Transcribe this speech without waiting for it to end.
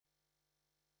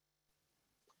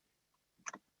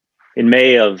In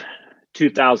May of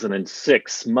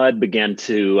 2006, mud began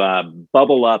to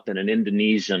bubble up in an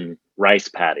Indonesian rice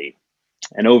paddy.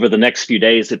 And over the next few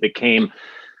days, it became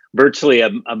virtually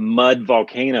a mud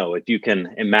volcano, if you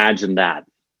can imagine that.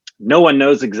 No one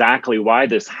knows exactly why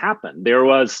this happened. There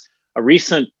was a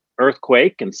recent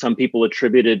earthquake, and some people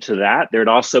attributed to that. There had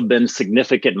also been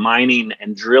significant mining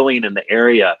and drilling in the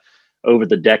area over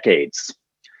the decades.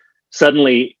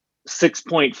 Suddenly,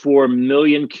 6.4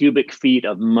 million cubic feet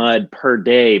of mud per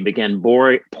day began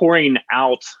pouring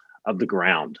out of the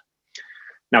ground.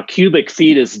 Now, cubic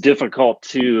feet is difficult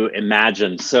to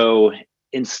imagine. So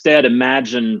instead,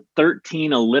 imagine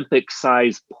 13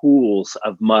 Olympic-sized pools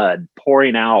of mud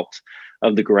pouring out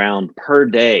of the ground per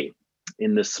day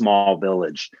in this small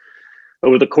village.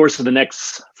 Over the course of the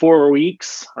next 4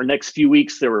 weeks, or next few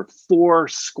weeks, there were 4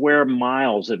 square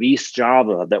miles of East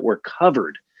Java that were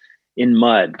covered in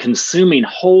mud, consuming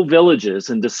whole villages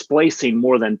and displacing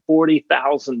more than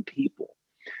 40,000 people.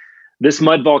 This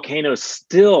mud volcano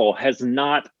still has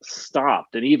not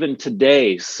stopped. And even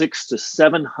today, 600,000 to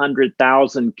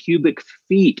 700,000 cubic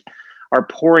feet are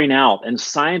pouring out. And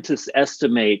scientists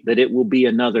estimate that it will be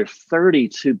another 30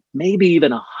 to maybe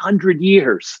even 100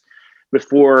 years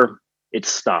before it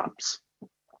stops.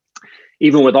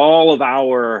 Even with all of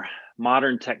our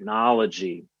modern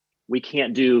technology, we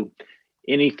can't do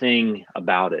anything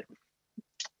about it.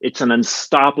 It's an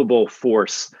unstoppable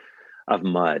force of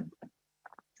mud.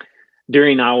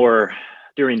 During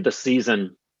the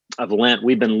season of Lent,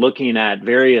 we've been looking at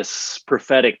various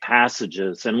prophetic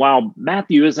passages. And while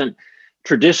Matthew isn't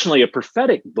traditionally a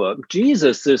prophetic book,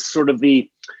 Jesus is sort of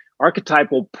the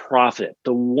archetypal prophet,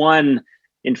 the one,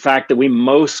 in fact, that we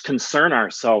most concern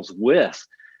ourselves with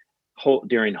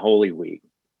during Holy Week.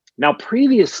 Now,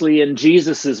 previously in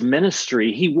Jesus's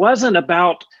ministry, he wasn't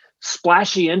about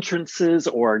splashy entrances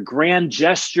or grand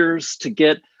gestures to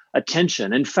get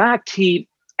attention. In fact, he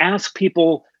asked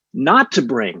people not to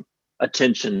bring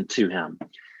attention to him.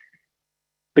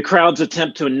 The crowds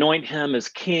attempt to anoint him as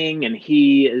king, and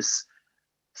he is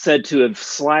said to have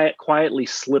quietly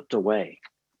slipped away.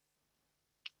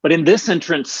 But in this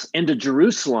entrance into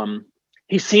Jerusalem,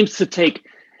 he seems to take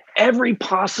every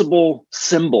possible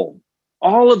symbol,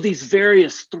 all of these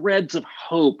various threads of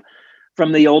hope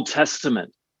from the Old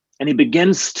Testament, and he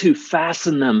begins to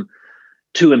fasten them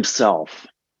to himself.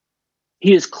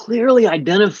 He is clearly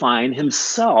identifying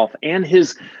himself and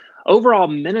his overall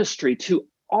ministry to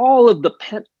all of the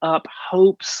pent-up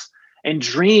hopes and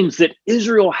dreams that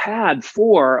Israel had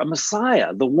for a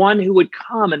Messiah, the one who would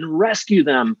come and rescue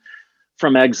them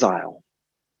from exile.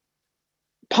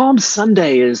 Palm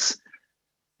Sunday is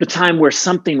the time where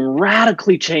something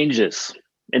radically changes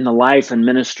in the life and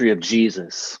ministry of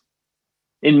Jesus.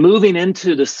 In moving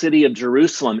into the city of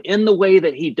Jerusalem in the way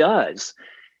that he does,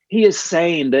 he is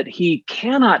saying that he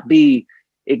cannot be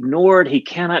ignored, he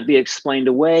cannot be explained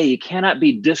away, he cannot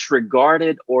be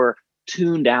disregarded or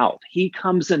tuned out. He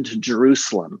comes into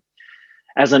Jerusalem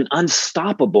as an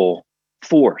unstoppable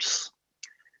force.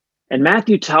 And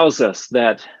Matthew tells us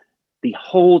that the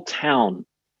whole town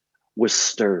was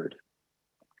stirred.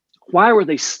 Why were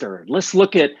they stirred? Let's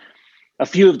look at a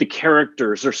few of the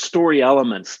characters or story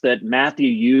elements that Matthew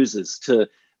uses to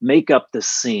make up this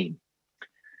scene.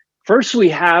 First, we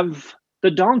have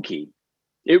the donkey.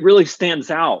 It really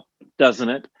stands out, doesn't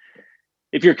it?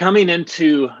 If you're coming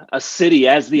into a city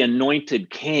as the anointed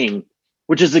king,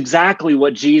 which is exactly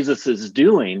what Jesus is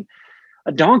doing,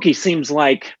 a donkey seems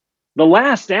like the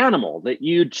last animal that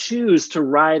you'd choose to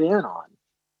ride in on.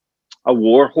 A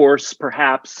war horse,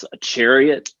 perhaps, a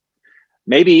chariot,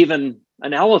 maybe even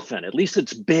an elephant. At least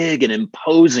it's big and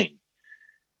imposing.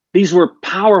 These were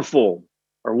powerful,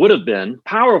 or would have been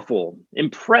powerful,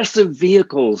 impressive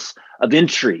vehicles of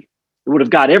entry. It would have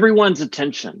got everyone's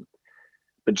attention.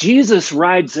 But Jesus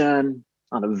rides in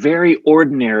on a very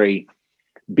ordinary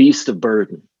beast of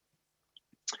burden.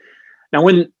 Now,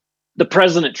 when the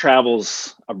president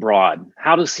travels abroad,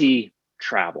 how does he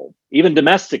travel? Even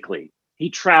domestically, he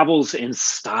travels in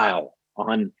style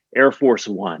on Air Force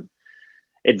One.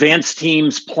 Advanced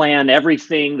teams plan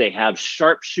everything. They have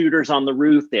sharpshooters on the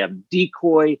roof. They have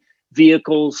decoy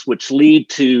vehicles, which lead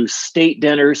to state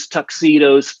dinners,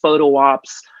 tuxedos, photo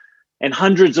ops, and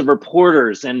hundreds of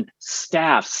reporters and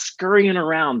staff scurrying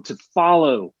around to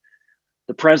follow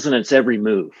the president's every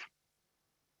move.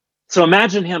 So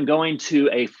imagine him going to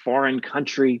a foreign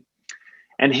country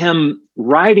and him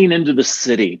riding into the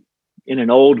city in an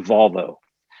old Volvo.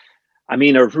 I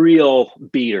mean, a real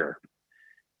beater.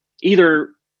 Either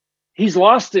he's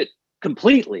lost it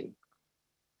completely,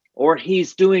 or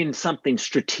he's doing something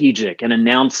strategic and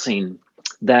announcing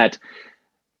that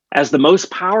as the most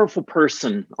powerful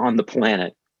person on the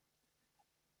planet,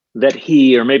 that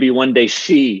he, or maybe one day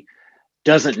she,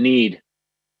 doesn't need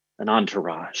an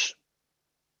entourage.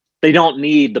 They don't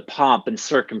need the pomp and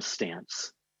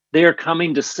circumstance. They are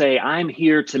coming to say, I'm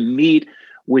here to meet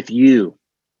with you,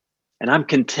 and I'm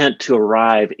content to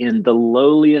arrive in the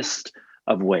lowliest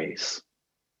of ways.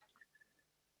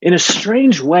 In a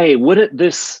strange way, wouldn't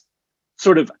this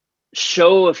sort of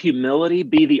show of humility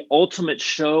be the ultimate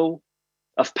show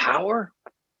of power?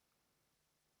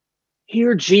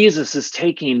 Here, Jesus is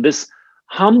taking this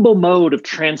humble mode of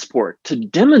transport to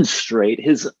demonstrate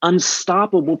his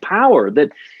unstoppable power,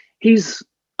 that he's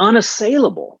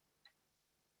unassailable.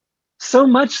 So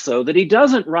much so that he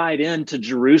doesn't ride into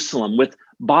Jerusalem with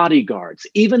bodyguards,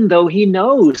 even though he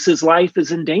knows his life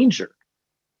is in danger.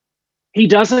 He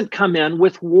doesn't come in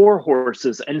with war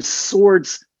horses and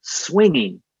swords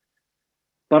swinging,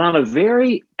 but on a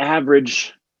very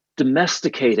average,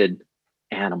 domesticated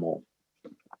animal.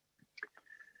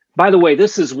 By the way,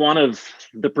 this is one of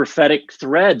the prophetic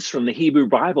threads from the Hebrew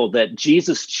Bible that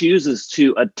Jesus chooses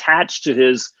to attach to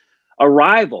his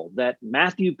arrival, that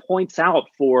Matthew points out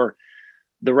for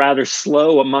the rather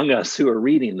slow among us who are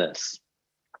reading this.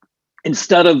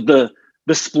 Instead of the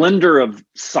splendor of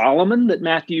Solomon that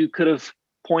Matthew could have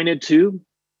pointed to,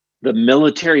 the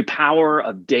military power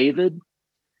of David,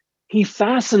 he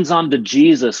fastens onto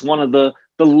Jesus one of the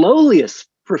lowliest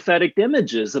prophetic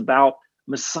images about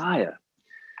Messiah,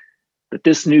 that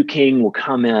this new king will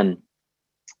come in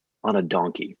on a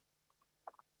donkey.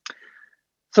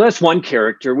 So that's one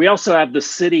character. We also have the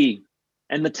city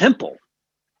and the temple.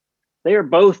 They are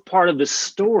both part of this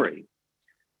story.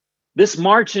 This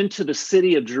march into the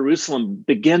city of Jerusalem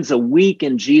begins a week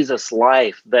in Jesus'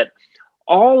 life that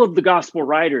all of the gospel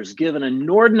writers give an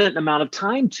inordinate amount of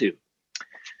time to.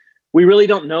 We really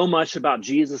don't know much about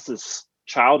Jesus's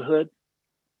childhood,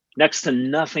 next to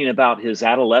nothing about his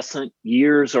adolescent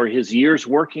years or his years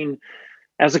working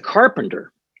as a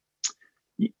carpenter.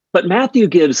 But Matthew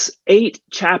gives 8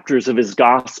 chapters of his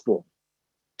gospel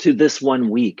to this 1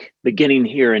 week, beginning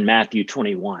here in Matthew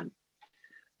 21.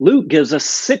 Luke gives us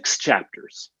 6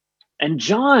 chapters, and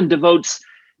John devotes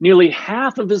nearly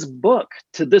half of his book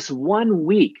to this 1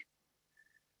 week.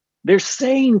 They're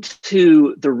saying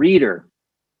to the reader,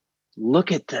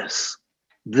 look at this.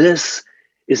 This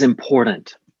is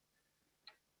important.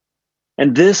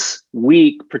 And this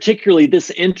week, particularly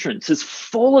this entrance, is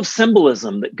full of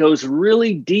symbolism that goes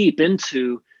really deep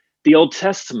into the Old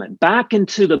Testament, back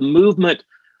into the movement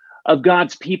of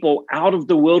God's people out of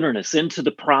the wilderness into the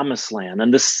promised land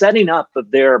and the setting up of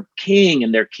their king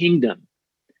and their kingdom.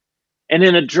 And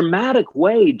in a dramatic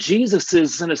way, Jesus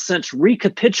is, in a sense,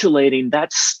 recapitulating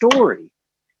that story.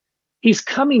 He's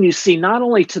coming, you see, not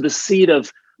only to the seat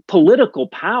of political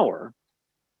power,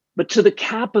 but to the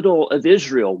capital of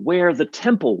Israel, where the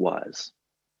temple was.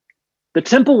 The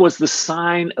temple was the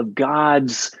sign of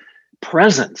God's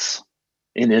presence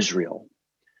in Israel.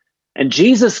 And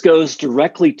Jesus goes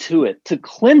directly to it to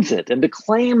cleanse it and to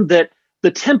claim that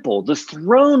the temple, the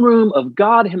throne room of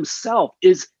God himself,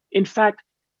 is in fact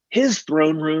his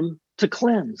throne room to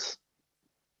cleanse.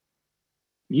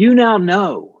 You now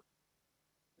know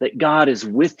that God is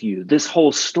with you. This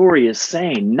whole story is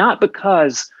saying, not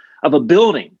because of a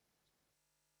building,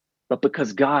 but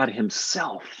because God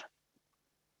himself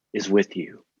is with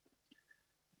you.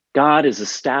 God is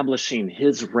establishing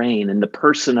his reign in the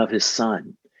person of his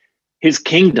son, his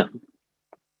kingdom,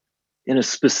 in a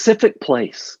specific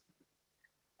place.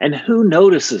 And who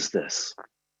notices this?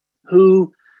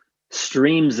 Who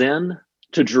streams in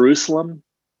to Jerusalem?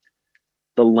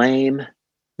 The lame,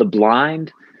 the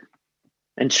blind,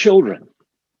 and children.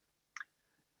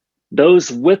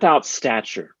 Those without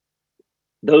stature,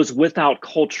 those without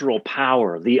cultural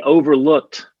power, the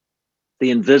overlooked,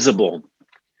 the invisible,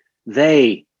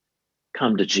 they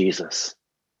come to Jesus.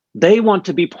 They want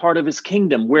to be part of his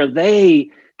kingdom, where they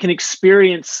can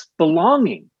experience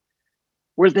belonging,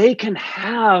 where they can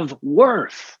have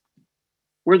worth,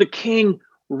 where the king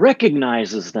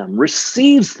recognizes them,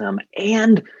 receives them,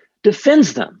 and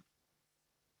defends them.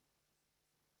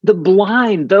 The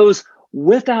blind, those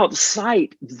without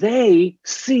sight, they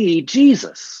see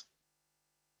Jesus.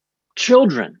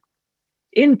 Children,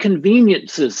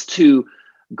 inconveniences to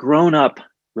grown-up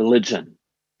religion,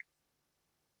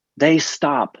 they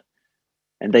stop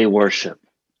and they worship.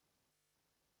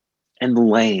 And the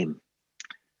lame,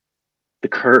 the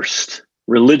cursed,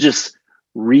 religious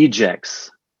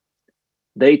rejects,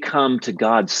 they come to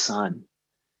God's Son,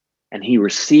 and he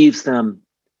receives them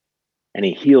and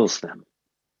he heals them.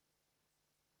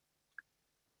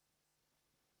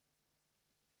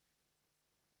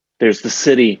 There's the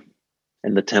city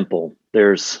in the temple.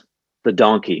 There's the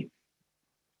donkey.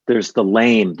 There's the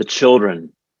lame, the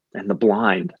children, and the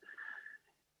blind.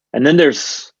 And then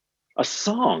there's a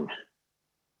song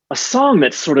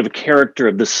that's sort of a character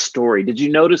of this story. Did you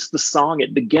notice the song?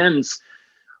 It begins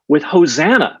with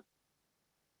Hosanna,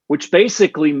 which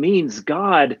basically means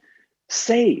God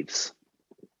saves.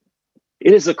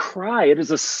 It is a cry, it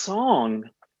is a song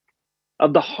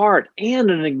of the heart and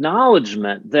an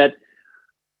acknowledgement that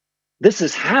this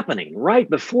is happening right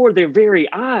before their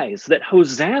very eyes, that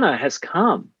Hosanna has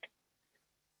come.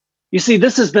 You see,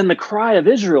 this has been the cry of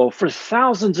Israel for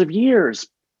thousands of years,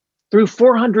 through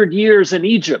 400 years in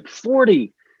Egypt,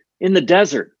 40 in the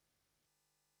desert,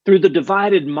 through the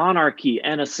divided monarchy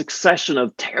and a succession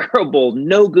of terrible,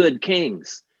 no good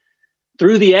kings,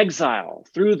 through the exile,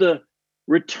 through the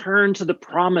return to the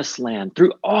promised land,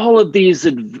 through all of these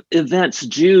events,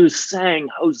 Jews sang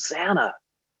Hosanna.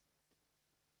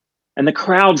 And the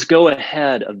crowds go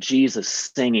ahead of Jesus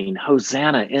singing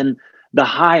Hosanna in the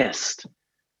highest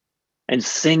and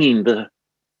singing the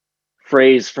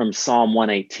phrase from Psalm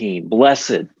 118,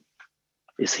 blessed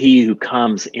is he who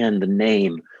comes in the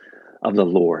name of the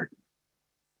Lord.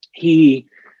 He,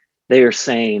 they are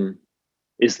saying,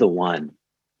 is the one.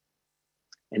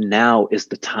 And now is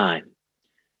the time.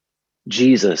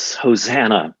 Jesus,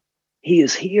 Hosanna, he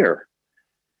is here.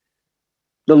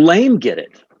 The lame get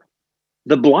it.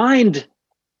 The blind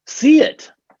see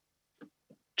it.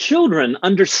 Children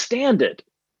understand it.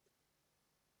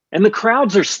 And the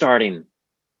crowds are starting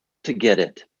to get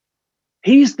it.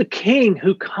 He's the king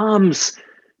who comes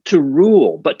to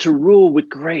rule, but to rule with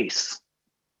grace.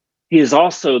 He is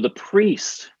also the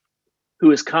priest who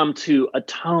has come to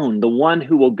atone, the one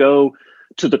who will go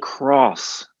to the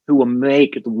cross, who will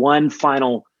make one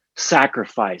final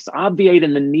sacrifice,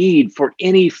 obviating the need for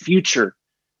any future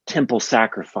temple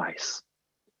sacrifice.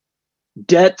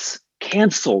 Debts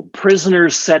canceled,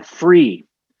 prisoners set free,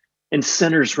 and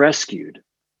sinners rescued.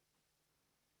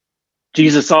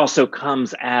 Jesus also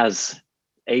comes as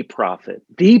a prophet,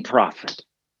 the prophet,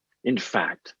 in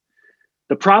fact,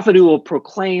 the prophet who will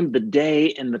proclaim the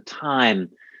day and the time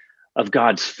of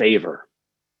God's favor.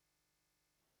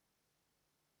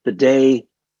 The day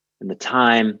and the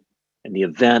time and the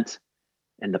event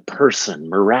and the person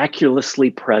miraculously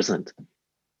present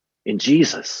in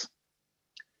Jesus.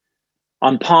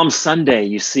 On Palm Sunday,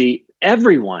 you see,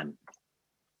 everyone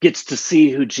gets to see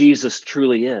who Jesus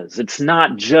truly is. It's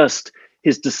not just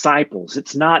his disciples.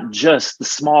 It's not just the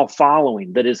small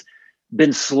following that has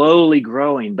been slowly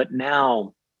growing, but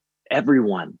now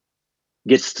everyone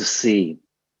gets to see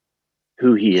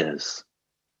who he is.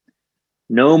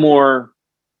 No more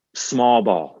small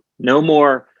ball. No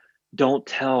more don't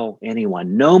tell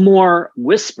anyone. No more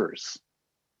whispers.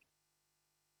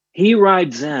 He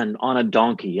rides in on a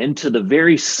donkey into the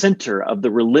very center of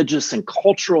the religious and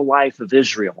cultural life of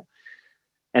Israel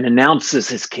and announces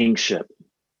his kingship.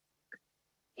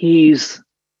 He's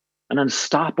an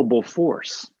unstoppable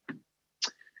force.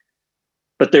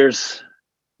 But there's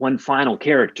one final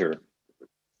character,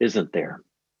 isn't there?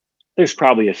 There's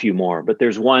probably a few more, but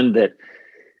there's one that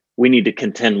we need to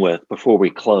contend with before we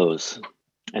close,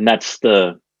 and that's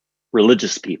the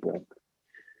religious people,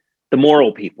 the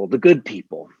moral people, the good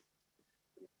people,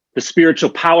 the spiritual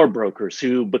power brokers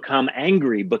who become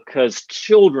angry because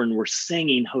children were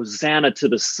singing Hosanna to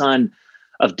the Son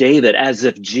of David as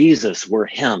if Jesus were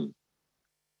him.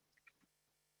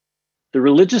 The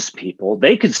religious people,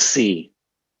 they could see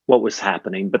what was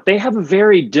happening, but they have a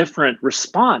very different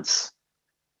response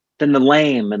than the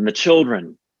lame and the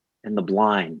children and the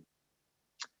blind.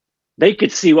 They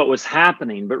could see what was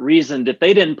happening, but reasoned if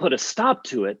they didn't put a stop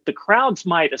to it, the crowds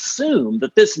might assume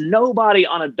that this nobody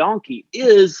on a donkey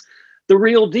is the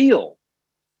real deal.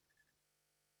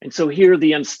 And so here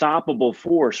the unstoppable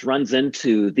force runs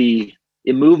into the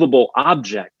immovable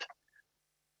object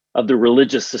of the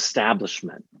religious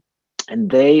establishment. And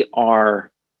they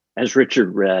are, as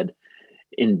Richard read,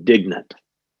 indignant.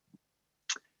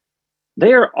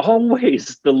 They are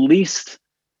always the least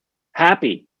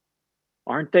happy,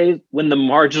 aren't they, when the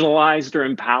marginalized are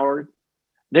empowered?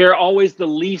 They're always the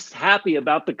least happy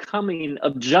about the coming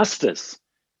of justice.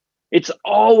 It's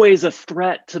always a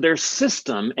threat to their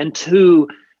system and to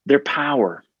their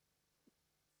power.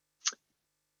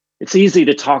 It's easy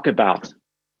to talk about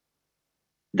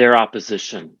their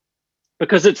opposition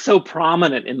because it's so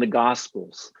prominent in the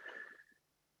Gospels.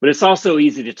 But it's also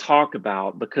easy to talk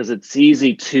about because it's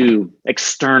easy to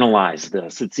externalize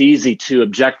this. It's easy to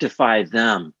objectify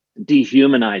them,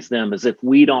 dehumanize them as if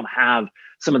we don't have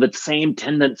some of the same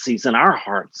tendencies in our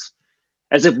hearts,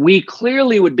 as if we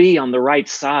clearly would be on the right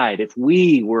side if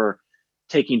we were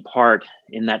taking part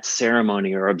in that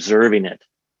ceremony or observing it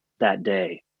that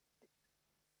day.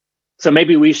 So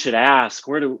maybe we should ask,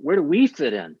 where do we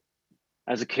fit in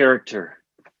as a character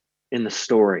in the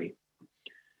story?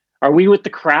 Are we with the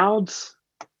crowds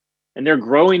and their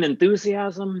growing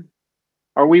enthusiasm?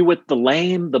 Are we with the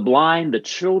lame, the blind, the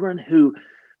children who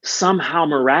somehow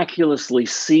miraculously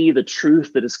see the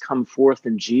truth that has come forth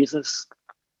in Jesus?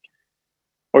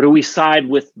 Or do we side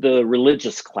with the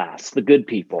religious class, the good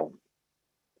people?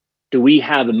 Do we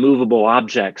have immovable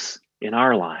objects in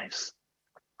our lives?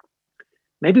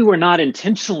 Maybe we're not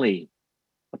intentionally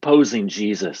opposing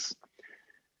Jesus,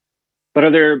 but are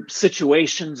there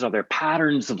situations, are there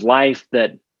patterns of life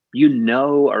that you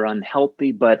know are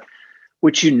unhealthy, but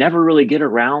which you never really get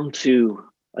around to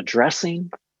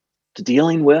addressing, to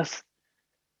dealing with,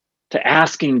 to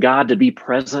asking God to be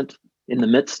present in the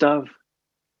midst of?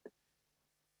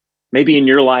 Maybe in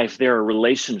your life, there are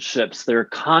relationships that are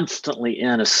constantly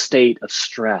in a state of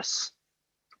stress.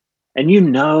 And you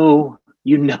know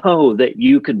that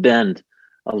you could bend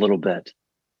a little bit.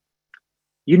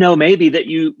 You know maybe that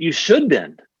you should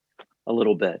bend a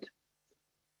little bit,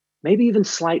 maybe even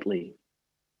slightly.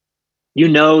 You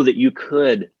know that you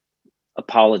could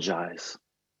apologize.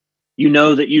 You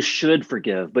know that you should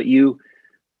forgive, but you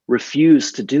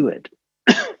refuse to do it.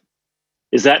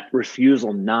 Is that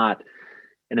refusal not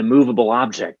an immovable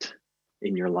object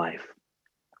in your life?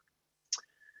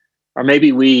 Or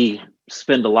maybe we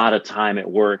spend a lot of time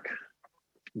at work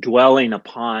dwelling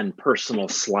upon personal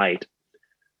slight,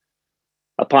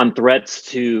 upon threats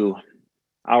to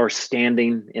our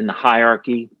standing in the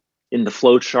hierarchy, in the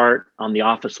flow chart on the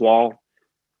office wall.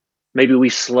 Maybe we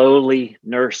slowly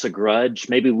nurse a grudge.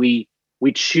 Maybe we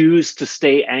choose to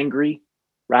stay angry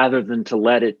rather than to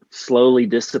let it slowly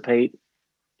dissipate.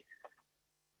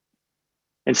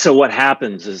 And so what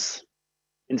happens is,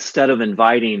 instead of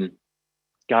inviting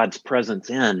God's presence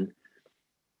in,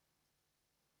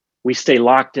 we stay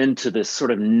locked into this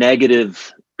sort of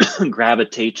negative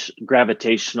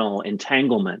gravitational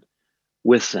entanglement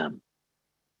with them.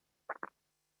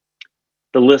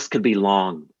 The list could be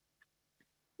long.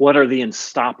 What are the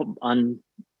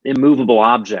immovable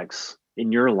objects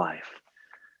in your life?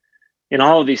 In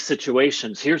all of these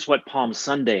situations, here's what Palm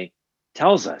Sunday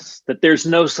tells us, that there's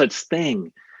no such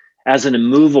thing as an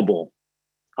immovable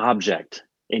object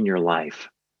in your life.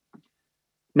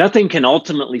 Nothing can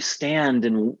ultimately stand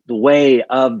in the way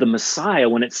of the Messiah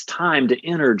when it's time to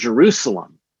enter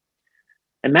Jerusalem.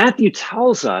 And Matthew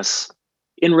tells us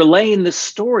in relaying this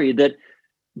story that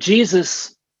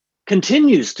Jesus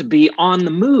continues to be on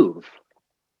the move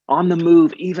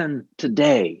even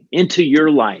today into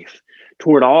your life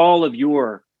toward all of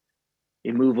your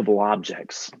immovable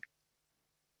objects.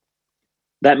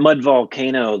 That mud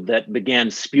volcano that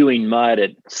began spewing mud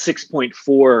at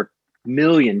 6.4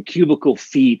 million cubical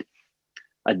feet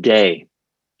a day.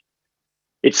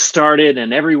 It started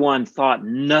and everyone thought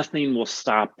nothing will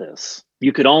stop this.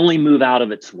 You could only move out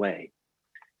of its way.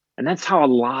 And that's how a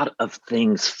lot of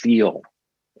things feel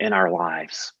in our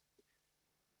lives.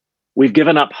 We've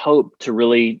given up hope to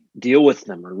really deal with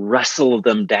them or wrestle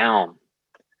them down.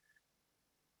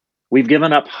 We've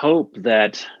given up hope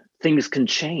that things can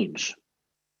change.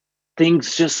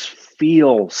 Things just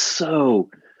feel so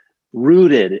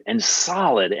rooted and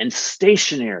solid and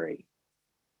stationary.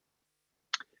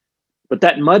 But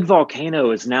that mud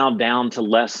volcano is now down to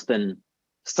less than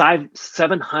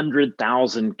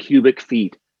 700,000 cubic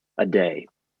feet a day.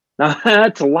 Now,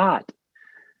 that's a lot.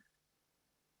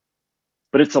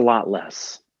 But it's a lot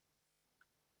less.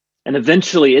 And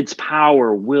eventually its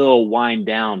power will wind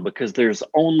down because there's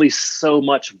only so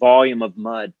much volume of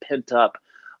mud pent up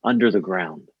under the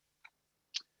ground.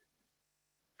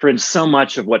 Friends, so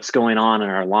much of what's going on in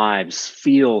our lives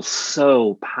feels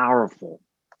so powerful.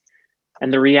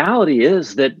 And the reality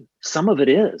is that some of it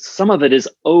is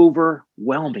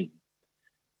overwhelming.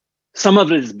 Some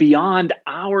of it is beyond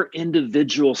our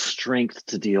individual strength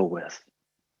to deal with.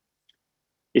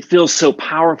 It feels so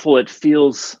powerful, it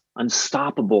feels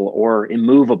unstoppable or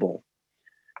immovable.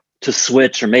 To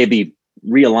switch or maybe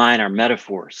realign our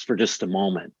metaphors for just a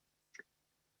moment.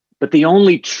 But the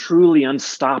only truly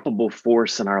unstoppable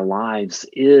force in our lives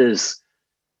is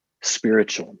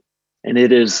spiritual, and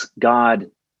it is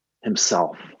God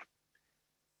himself.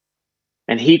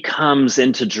 And he comes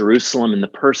into Jerusalem in the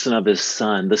person of his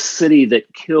son, the city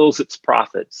that kills its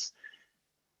prophets.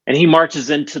 And he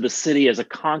marches into the city as a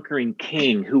conquering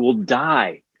king who will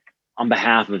die on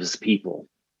behalf of his people.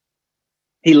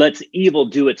 He lets evil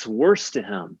do its worst to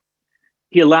him.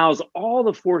 He allows all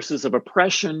the forces of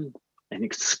oppression and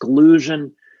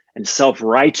exclusion and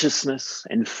self-righteousness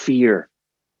and fear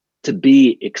to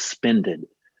be expended,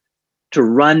 to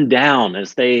run down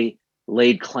as they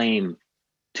laid claim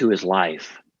to his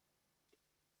life.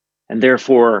 And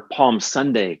therefore, Palm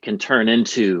Sunday can turn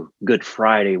into Good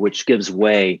Friday, which gives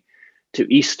way to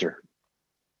Easter,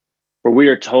 where we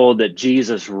are told that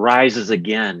Jesus rises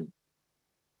again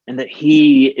and that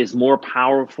he is more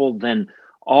powerful than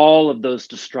all of those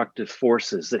destructive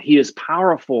forces, that he is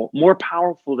powerful, more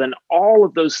powerful than all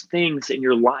of those things in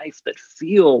your life that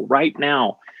feel right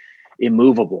now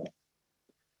immovable.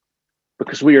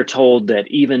 Because we are told that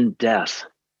even death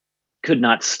could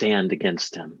not stand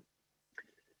against him.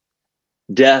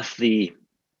 Death, the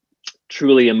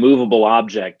truly immovable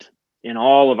object in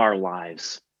all of our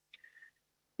lives,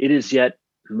 it is yet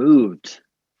moved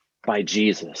by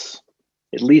Jesus,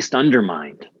 at least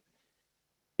undermined.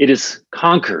 It is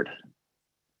conquered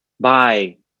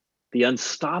by the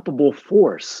unstoppable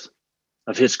force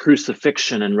of his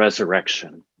crucifixion and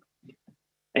resurrection.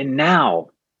 And now,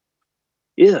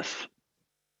 if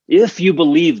you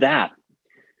believe that,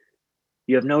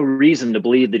 you have no reason to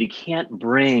believe that he can't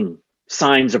bring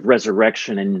signs of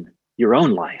resurrection in your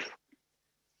own life.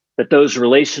 That those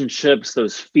relationships,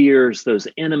 those fears, those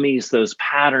enemies, those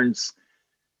patterns,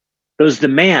 those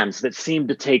demands that seem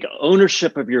to take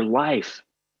ownership of your life,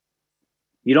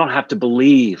 you don't have to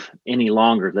believe any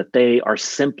longer that they are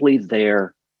simply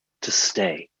there to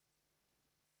stay.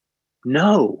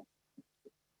 No.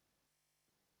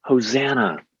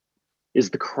 Hosanna is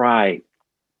the cry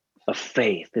of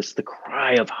faith. It's the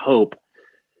cry of hope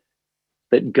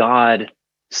that God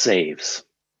saves.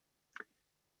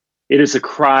 It is a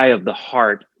cry of the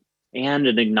heart and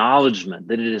an acknowledgement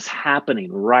that it is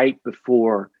happening right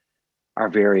before our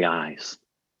very eyes.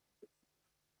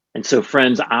 And so,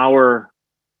 friends, our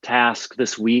task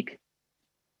this week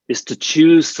is to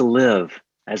choose to live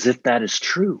as if that is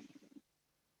true.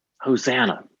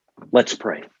 Hosanna. Let's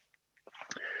pray.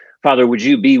 Father, would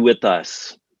you be with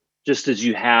us just as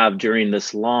you have during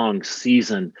this long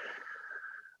season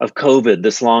of COVID,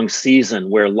 this long season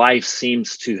where life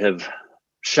seems to have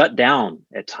shut down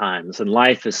at times, and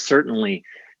life has certainly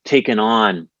taken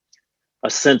on a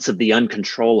sense of the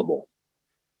uncontrollable.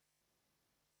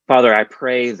 Father, I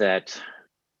pray that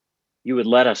you would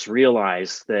let us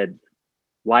realize that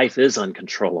life is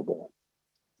uncontrollable,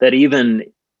 that even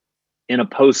in a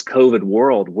post-COVID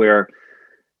world where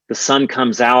the sun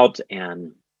comes out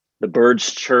and the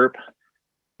birds chirp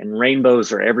and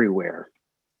rainbows are everywhere,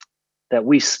 that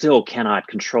we still cannot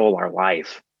control our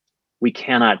life. We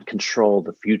cannot control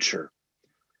the future.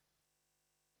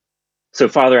 So,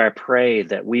 Father, I pray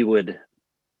that we would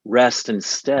rest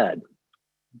instead,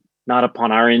 not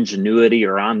upon our ingenuity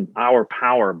or on our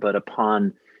power, but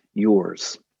upon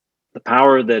yours. The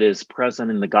power that is present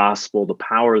in the gospel, the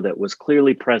power that was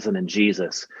clearly present in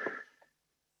Jesus.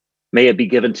 May it be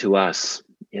given to us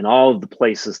in all of the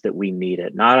places that we need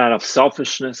it, not out of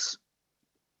selfishness,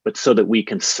 but so that we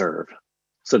can serve,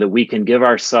 so that we can give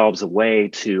ourselves away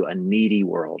to a needy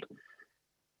world.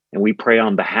 And we pray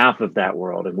on behalf of that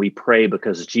world, and we pray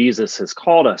because Jesus has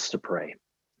called us to pray,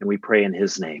 and we pray in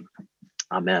his name.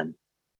 Amen.